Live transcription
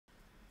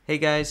Hey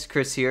guys,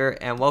 Chris here,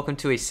 and welcome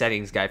to a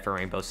settings guide for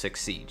Rainbow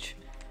Six Siege.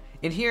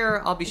 In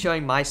here, I'll be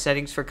showing my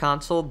settings for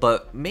console,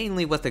 but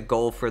mainly with a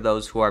goal for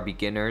those who are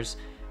beginners,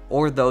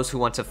 or those who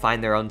want to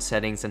find their own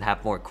settings and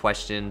have more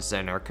questions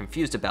and are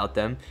confused about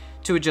them,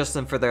 to adjust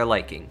them for their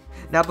liking.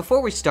 Now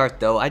before we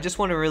start though, I just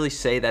want to really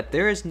say that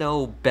there is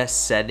no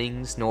best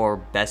settings nor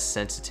best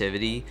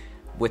sensitivity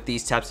with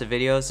these types of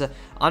videos.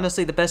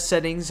 Honestly, the best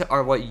settings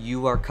are what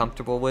you are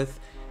comfortable with.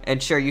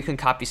 And sure, you can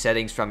copy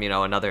settings from,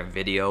 another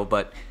video,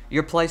 but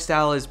your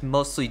playstyle is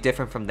mostly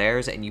different from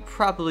theirs, and you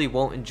probably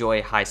won't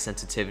enjoy high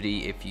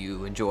sensitivity if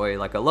you enjoy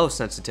like a low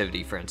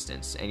sensitivity, for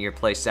instance, and your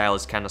playstyle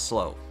is kind of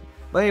slow.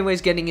 But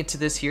anyways, getting into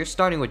this here,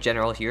 starting with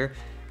general here,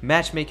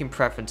 matchmaking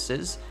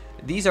preferences.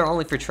 These are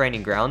only for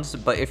training grounds,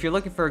 but if you're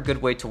looking for a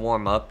good way to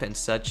warm up and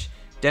such,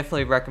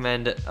 definitely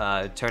recommend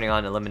turning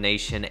on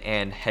elimination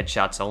and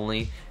headshots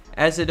only,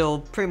 as it'll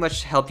pretty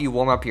much help you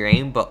warm up your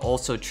aim, but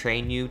also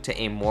train you to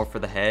aim more for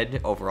the head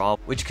overall,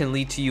 which can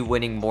lead to you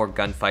winning more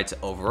gunfights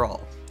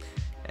overall.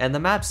 And the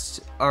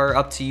maps are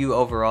up to you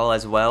overall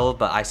as well,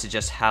 but I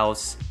suggest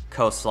House,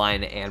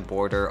 Coastline, and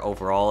Border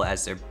overall,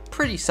 as they're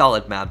pretty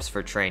solid maps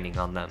for training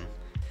on them.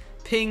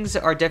 Pings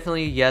are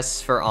definitely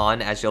yes for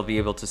on, as you'll be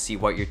able to see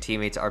what your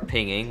teammates are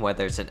pinging,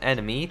 whether it's an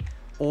enemy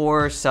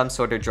or some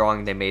sort of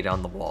drawing they made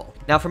on the wall.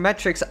 Now for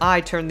metrics, I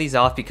turn these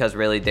off because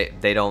really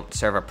they don't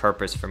serve a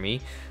purpose for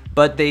me.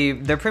 But they're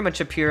pretty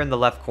much appear in the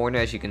left corner.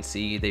 As you can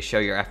see, they show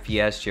your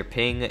FPS, your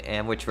ping,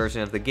 and which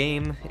version of the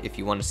game, if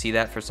you want to see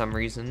that for some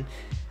reason.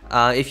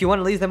 If you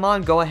want to leave them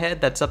on, go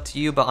ahead, that's up to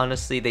you, but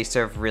honestly, they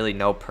serve really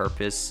no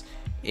purpose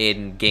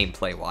in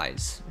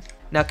gameplay-wise.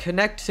 Now,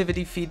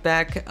 connectivity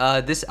feedback,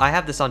 I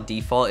have this on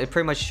default. It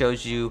pretty much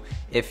shows you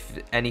if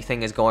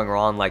anything is going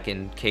wrong, like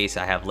in case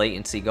I have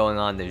latency going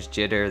on, there's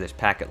jitter, there's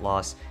packet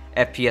loss,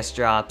 FPS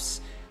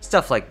drops,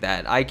 stuff like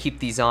that. I keep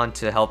these on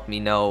to help me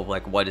know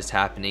like what is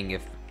happening,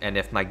 if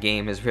my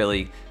game is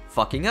really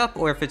fucking up,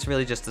 or if it's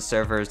really just the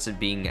servers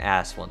being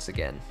ass once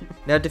again.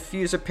 Now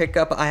diffuser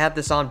pickup, I have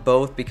this on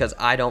both because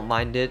I don't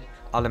mind it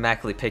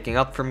automatically picking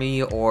up for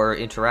me or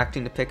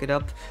interacting to pick it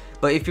up.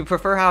 But if you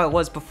prefer how it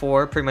was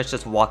before, pretty much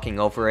just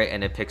walking over it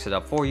and it picks it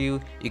up for you,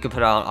 you can put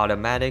it on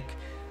automatic.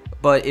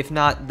 But if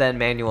not, then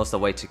manual is the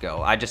way to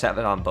go. I just have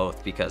it on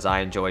both because I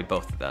enjoy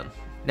both of them.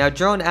 Now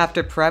drone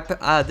after prep,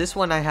 this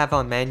one I have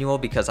on manual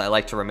because I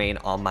like to remain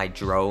on my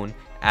drone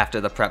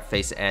after the prep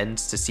phase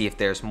ends to see if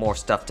there's more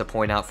stuff to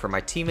point out for my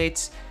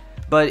teammates.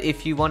 But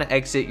if you want to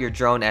exit your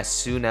drone as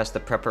soon as the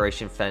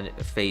preparation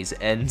phase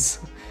ends,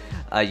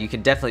 you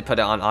can definitely put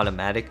it on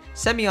automatic.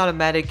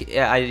 Semi-automatic,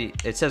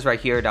 it says right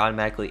here it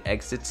automatically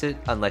exits it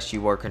unless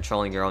you were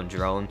controlling your own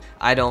drone.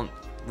 I don't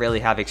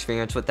really have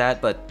experience with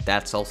that, but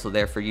that's also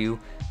there for you.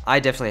 I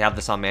definitely have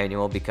this on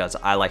manual because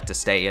I like to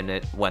stay in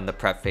it when the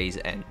prep phase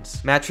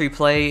ends. Match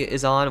replay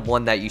is on,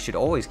 one that you should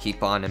always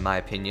keep on in my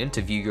opinion,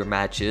 to view your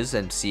matches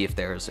and see if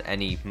there's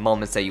any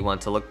moments that you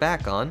want to look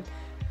back on.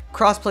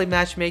 Crossplay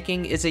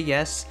matchmaking is a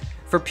yes.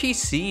 For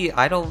PC,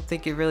 I don't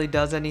think it really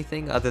does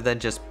anything other than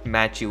just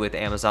match you with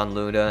Amazon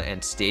Luna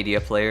and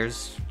Stadia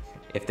players,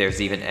 if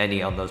there's even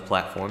any on those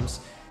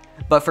platforms.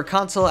 But for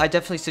console, I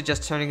definitely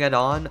suggest turning it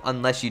on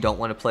unless you don't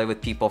want to play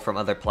with people from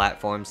other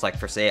platforms. Like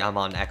for say I'm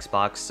on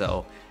Xbox,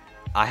 so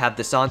I have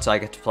this on so I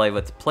get to play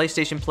with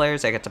PlayStation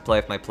players, I get to play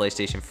with my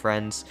PlayStation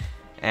friends,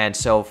 and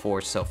so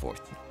forth, so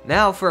forth.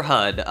 Now for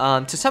HUD.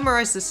 To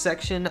summarize this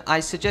section, I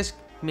suggest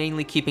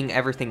mainly keeping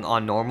everything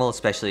on normal,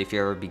 especially if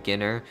you're a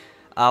beginner.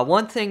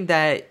 One thing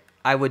that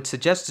I would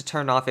suggest to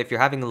turn off if you're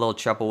having a little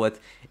trouble with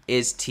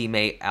is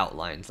teammate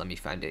outlines. Let me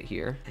find it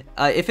here.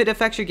 If it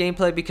affects your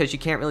gameplay because you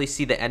can't really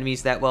see the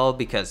enemies that well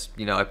because,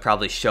 it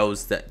probably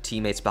shows the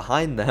teammates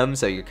behind them,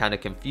 so you're kind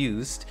of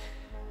confused,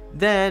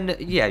 then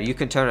yeah, you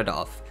can turn it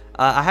off.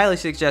 I highly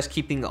suggest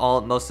keeping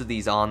most of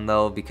these on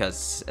though,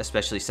 because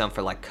especially some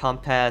for like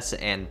compass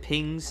and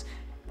pings,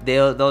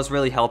 those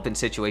really help in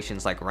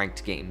situations like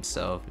ranked games,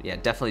 so yeah,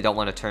 definitely don't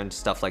want to turn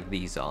stuff like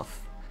these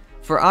off.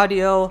 For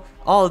audio,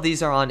 all of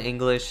these are on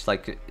English,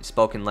 like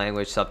spoken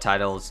language,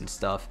 subtitles and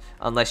stuff.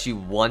 Unless you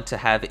want to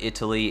have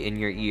Italy in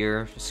your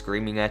ear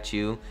screaming at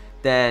you,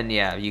 then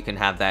yeah, you can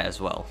have that as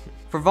well.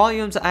 For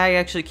volumes, I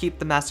actually keep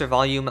the master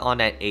volume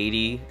on at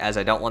 80, as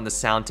I don't want the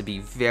sound to be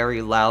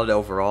very loud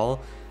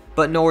overall,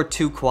 but nor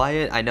too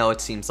quiet. I know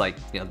it seems like,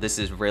 this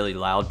is really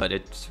loud, but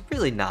it's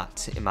really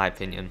not, in my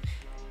opinion.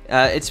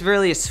 It's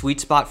really a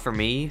sweet spot for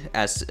me,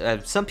 as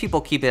some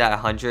people keep it at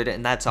 100,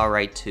 and that's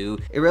alright too.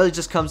 It really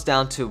just comes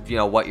down to,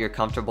 what you're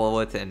comfortable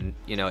with and,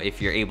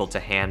 if you're able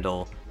to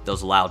handle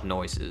those loud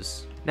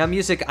noises. Now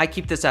music, I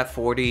keep this at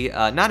 40.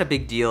 Not a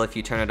big deal if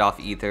you turn it off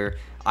either.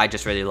 I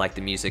just really like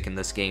the music in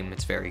this game,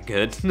 it's very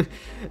good.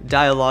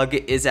 Dialogue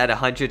is at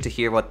 100 to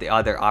hear what the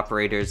other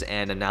operators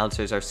and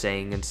announcers are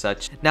saying and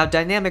such. Now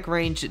dynamic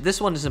range, this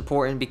one is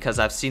important because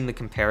I've seen the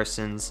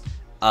comparisons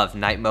of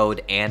night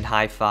mode and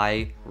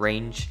hi-fi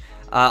range.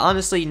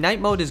 Honestly, night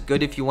mode is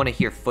good if you want to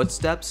hear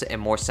footsteps and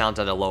more sounds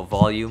at a low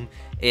volume.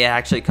 It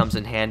actually comes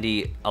in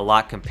handy a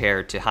lot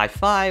compared to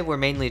hi-fi, where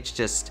mainly it's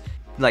just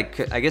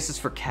like, I guess it's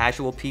for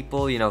casual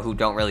people, you know, who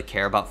don't really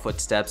care about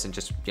footsteps and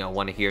just, you know,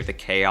 want to hear the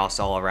chaos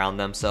all around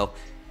them. So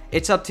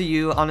it's up to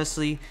you,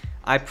 honestly.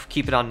 I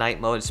keep it on night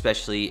mode,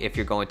 especially if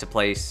you're going to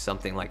play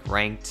something like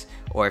ranked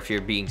or if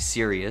you're being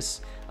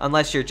serious.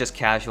 Unless you're just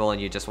casual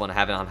and you just want to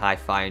have it on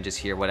hi-fi and just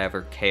hear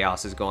whatever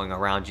chaos is going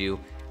around you,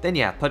 then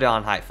yeah, put it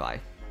on hi-fi.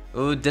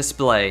 Ooh,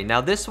 display.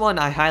 Now this one,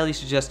 I highly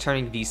suggest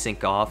turning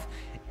VSync off.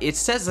 It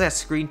says that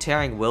screen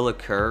tearing will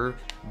occur,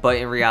 but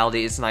in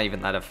reality, it's not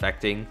even that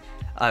affecting.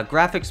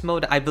 Graphics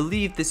mode, I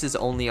believe this is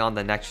only on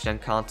the next-gen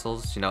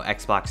consoles, you know,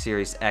 Xbox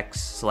Series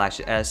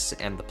X/S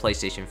and the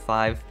PlayStation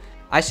 5.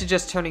 I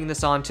suggest turning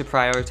this on to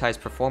prioritize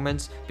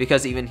performance,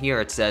 because even here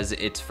it says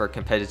it's for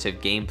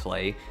competitive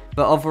gameplay,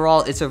 but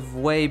overall it's a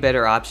way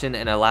better option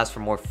and allows for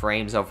more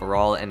frames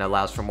overall and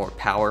allows for more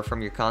power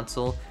from your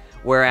console,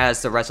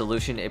 whereas the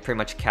resolution, it pretty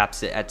much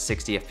caps it at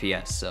 60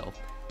 FPS, so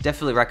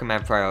definitely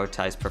recommend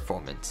prioritize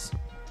performance.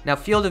 Now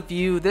field of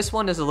view, this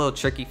one is a little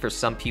tricky for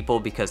some people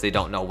because they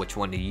don't know which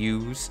one to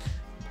use.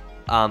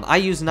 I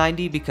use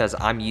 90 because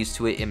I'm used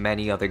to it in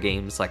many other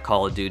games like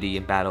Call of Duty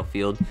and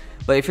Battlefield,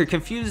 but if you're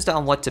confused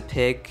on what to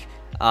pick,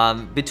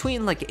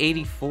 between like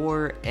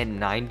 84 and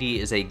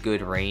 90 is a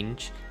good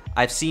range.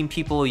 I've seen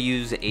people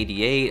use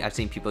 88, I've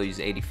seen people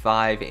use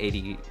 85,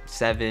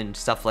 87,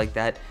 stuff like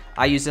that.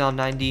 I use it on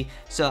 90,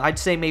 so I'd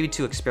say maybe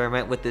to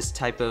experiment with this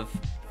type of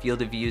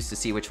field of views to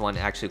see which one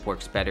actually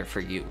works better for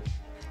you.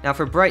 Now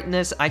for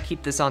brightness, I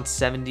keep this on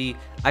 70.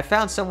 I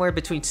found somewhere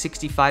between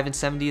 65 and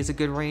 70 is a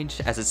good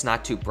range, as it's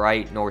not too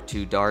bright nor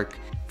too dark.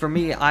 For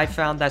me, I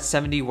found that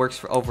 70 works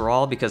for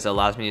overall because it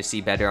allows me to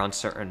see better on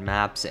certain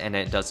maps and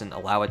it doesn't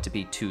allow it to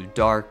be too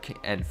dark,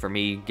 and for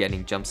me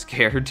getting jump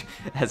scared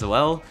as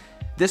well.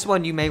 This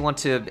one you may want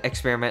to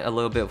experiment a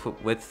little bit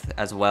with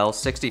as well.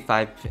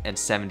 65 and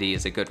 70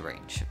 is a good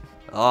range.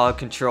 Oh,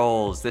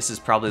 controls. This is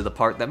probably the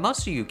part that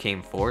most of you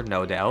came for,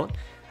 no doubt.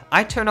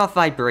 I turn off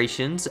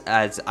vibrations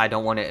as I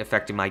don't want it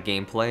affecting my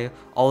gameplay,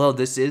 although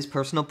this is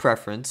personal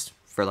preference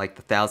for like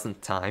the 1000th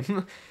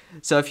time.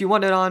 So if you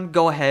want it on,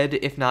 go ahead.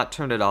 If not,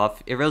 turn it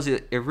off. It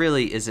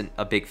really isn't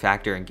a big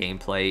factor in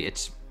gameplay.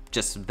 It's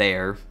just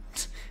there.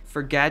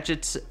 For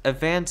gadgets,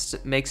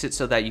 advanced makes it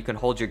so that you can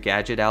hold your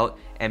gadget out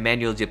and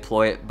manually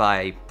deploy it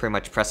by pretty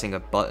much pressing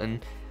a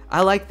button.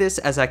 I like this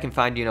as I can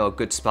find, you know, a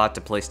good spot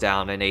to place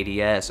down an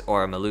ADS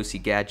or a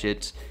Malusi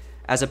gadget,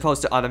 as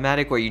opposed to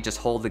automatic where you just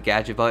hold the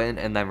gadget button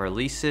and then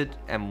release it,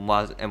 and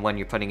when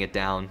you're putting it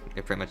down,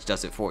 it pretty much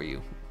does it for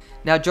you.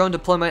 Now drone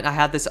deployment, I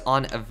have this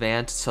on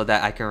advanced so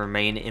that I can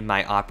remain in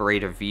my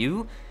operator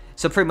view.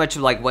 So pretty much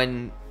like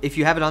if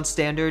you have it on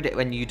standard,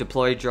 when you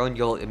deploy a drone,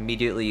 you'll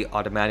immediately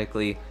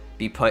automatically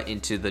be put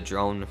into the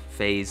drone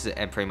phase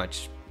and pretty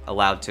much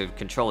allowed to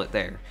control it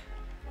there.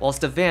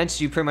 Whilst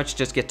advanced, you pretty much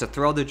just get to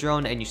throw the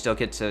drone and you still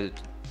get to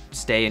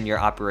stay in your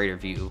operator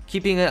view.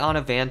 Keeping it on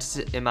advanced,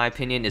 in my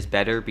opinion, is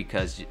better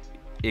because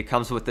it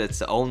comes with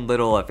its own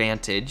little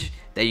advantage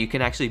that you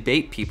can actually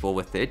bait people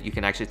with it. You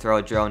can actually throw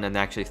a drone and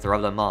actually throw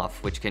them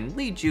off, which can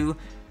lead you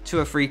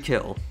to a free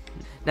kill.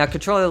 Now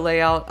controller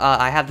layout,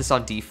 I have this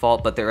on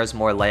default, but there is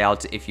more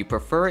layouts if you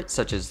prefer it,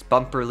 such as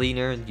bumper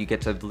leaner. You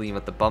get to lean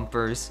with the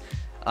bumpers.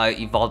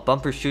 Evolved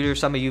bumper shooter,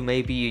 some of you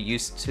may be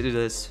used to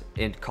this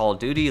in Call of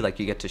Duty, like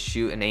you get to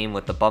shoot and aim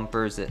with the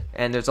bumpers.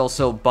 And there's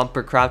also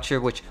bumper croucher,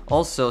 which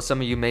also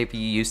some of you may be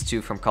used to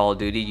from Call of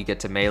Duty. You get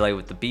to melee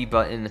with the B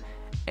button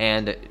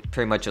and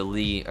pretty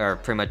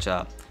much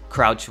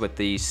crouch with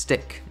the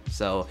stick.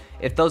 So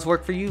if those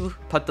work for you,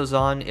 put those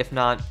on. If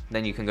not,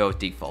 then you can go with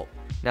default.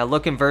 Now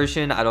look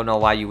inversion, I don't know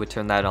why you would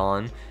turn that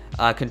on.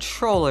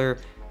 Controller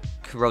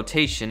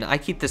rotation, I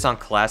keep this on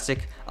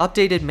classic.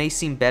 Updated may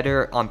seem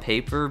better on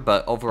paper,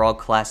 but overall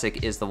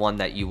classic is the one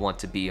that you want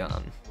to be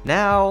on.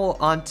 Now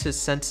on to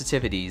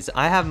sensitivities.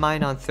 I have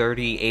mine on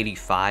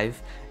 30/85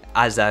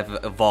 as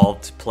I've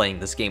evolved playing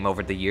this game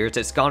over the years.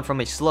 It's gone from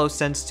a slow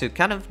sense to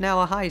kind of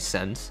now a high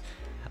sense.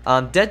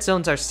 Dead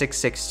zones are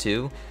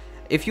 662.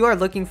 If you are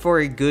looking for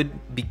a good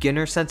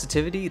beginner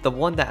sensitivity, the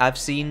one that I've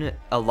seen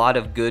a lot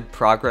of good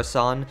progress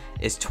on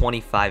is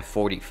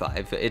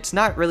 25/45. It's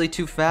not really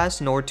too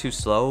fast nor too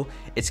slow.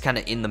 It's kind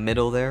of in the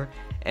middle there,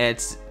 and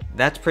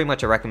that's pretty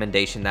much a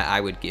recommendation that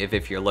I would give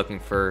if you're looking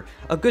for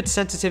a good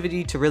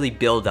sensitivity to really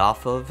build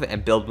off of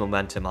and build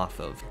momentum off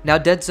of. Now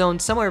dead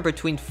zones, somewhere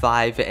between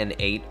 5 and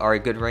 8 are a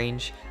good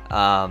range.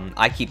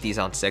 I keep these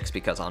on 6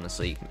 because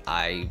honestly,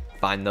 I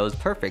find those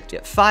perfect.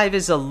 5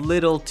 is a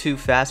little too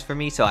fast for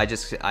me, so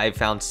I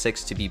found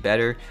 6 to be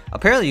better.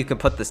 Apparently you can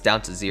put this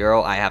down to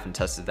 0. I haven't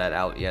tested that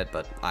out yet,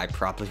 but I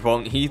probably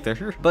won't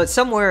either. But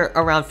somewhere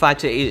around 5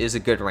 to 8 is a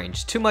good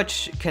range. Too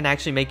much can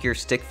actually make your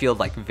stick feel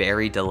like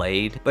very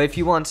delayed, but if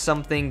you want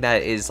something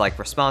that is like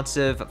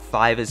responsive,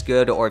 5 is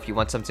good, or if you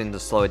want something to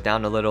slow it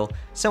down a little,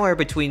 somewhere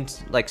between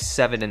like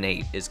 7 and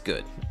 8 is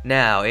good.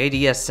 Now,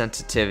 ADS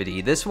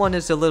sensitivity. This one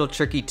is a little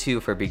tricky too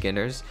for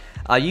beginners.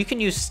 You can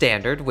use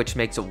standard, which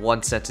makes it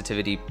one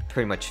sensitivity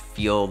pretty much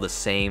feel the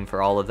same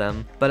for all of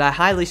them, but I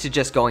highly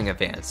suggest going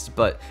advanced.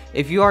 But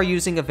if you are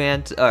using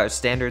advanced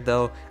standard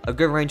though, a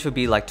good range would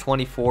be like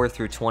 24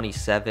 through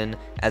 27,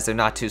 as they're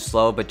not too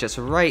slow, but just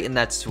right in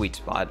that sweet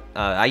spot.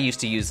 I used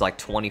to use like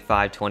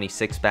 25,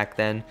 26 back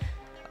then,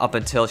 up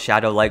until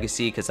Shadow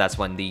Legacy, because that's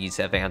when these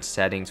advanced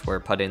settings were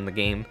put in the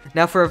game.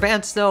 Now for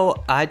advanced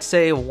though, I'd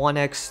say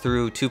 1x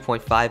through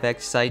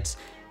 2.5x sights,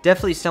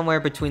 definitely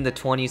somewhere between the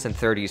 20s and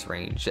 30s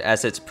range,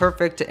 as it's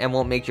perfect and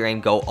won't make your aim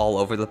go all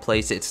over the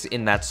place. It's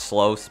in that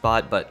slow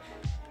spot, but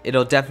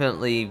it'll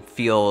definitely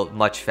feel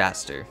much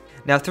faster.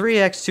 Now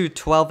 3x to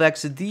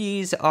 12x,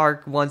 these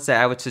are ones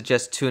that I would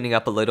suggest tuning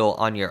up a little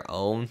on your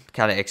own,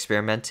 kind of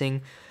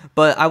experimenting,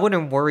 but I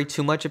wouldn't worry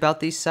too much about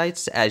these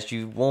sights as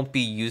you won't be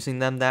using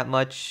them that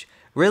much.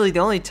 Really, the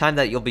only time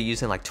that you'll be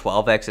using like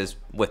 12x is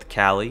with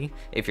Cali,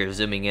 if you're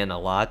zooming in a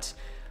lot,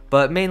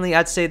 but mainly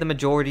I'd say the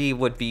majority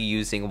would be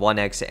using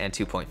 1x and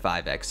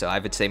 2.5x, so I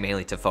would say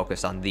mainly to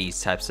focus on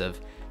these types of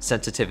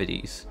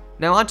sensitivities.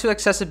 Now onto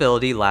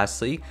accessibility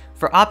lastly.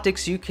 For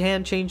optics, you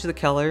can change the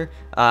color.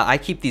 I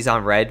keep these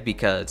on red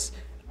because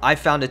I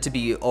found it to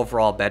be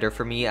overall better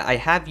for me. I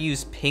have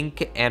used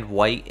pink and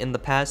white in the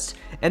past,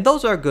 and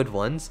those are good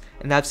ones,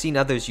 and I've seen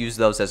others use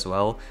those as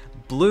well.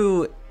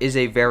 Blue is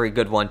a very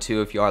good one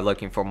too if you are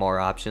looking for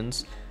more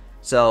options.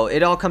 So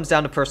it all comes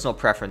down to personal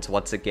preference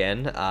once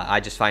again.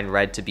 I just find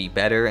red to be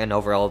better and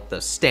overall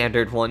the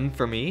standard one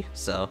for me,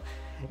 so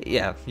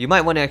yeah, you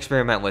might want to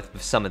experiment with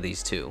some of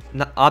these too.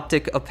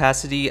 Optic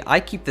opacity,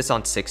 I keep this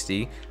on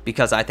 60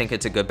 because I think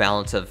it's a good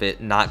balance of it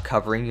not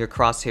covering your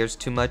crosshairs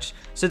too much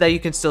so that you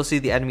can still see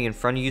the enemy in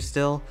front of you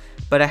still,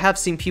 but I have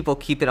seen people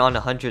keep it on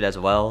 100 as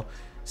well.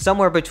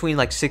 Somewhere between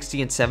like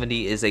 60 and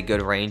 70 is a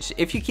good range.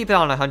 If you keep it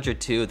on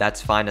 100 too,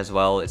 that's fine as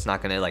well. It's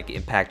not going to like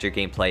impact your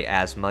gameplay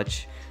as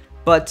much.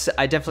 But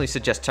I definitely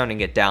suggest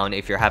turning it down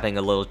if you're having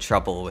a little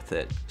trouble with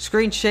it.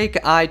 Screen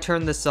shake, I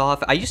turned this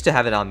off. I used to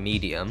have it on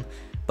medium,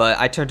 but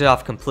I turned it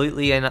off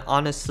completely, and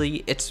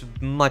honestly, it's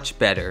much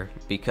better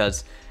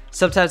because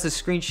sometimes the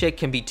screen shake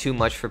can be too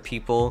much for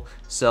people,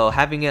 so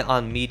having it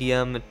on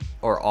medium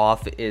or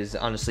off is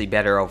honestly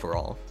better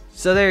overall.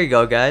 So there you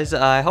go guys,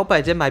 I hope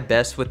I did my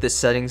best with this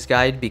settings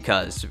guide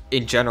because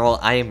in general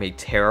I am a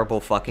terrible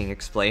fucking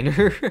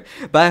explainer,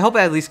 but I hope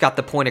I at least got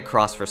the point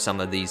across for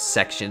some of these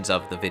sections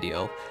of the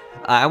video.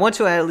 I want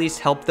to at least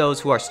help those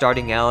who are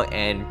starting out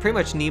and pretty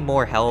much need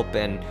more help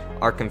and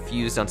are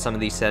confused on some of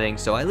these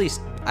settings, so at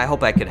least I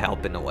hope I could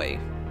help in a way.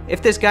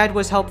 If this guide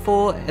was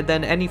helpful,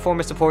 then any form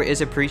of support is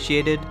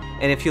appreciated,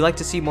 and if you'd like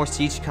to see more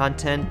Siege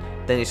content,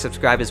 then a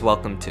subscribe is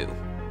welcome too.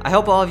 I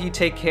hope all of you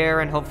take care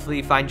and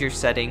hopefully find your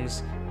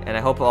settings, and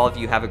I hope all of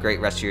you have a great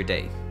rest of your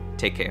day.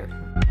 Take care.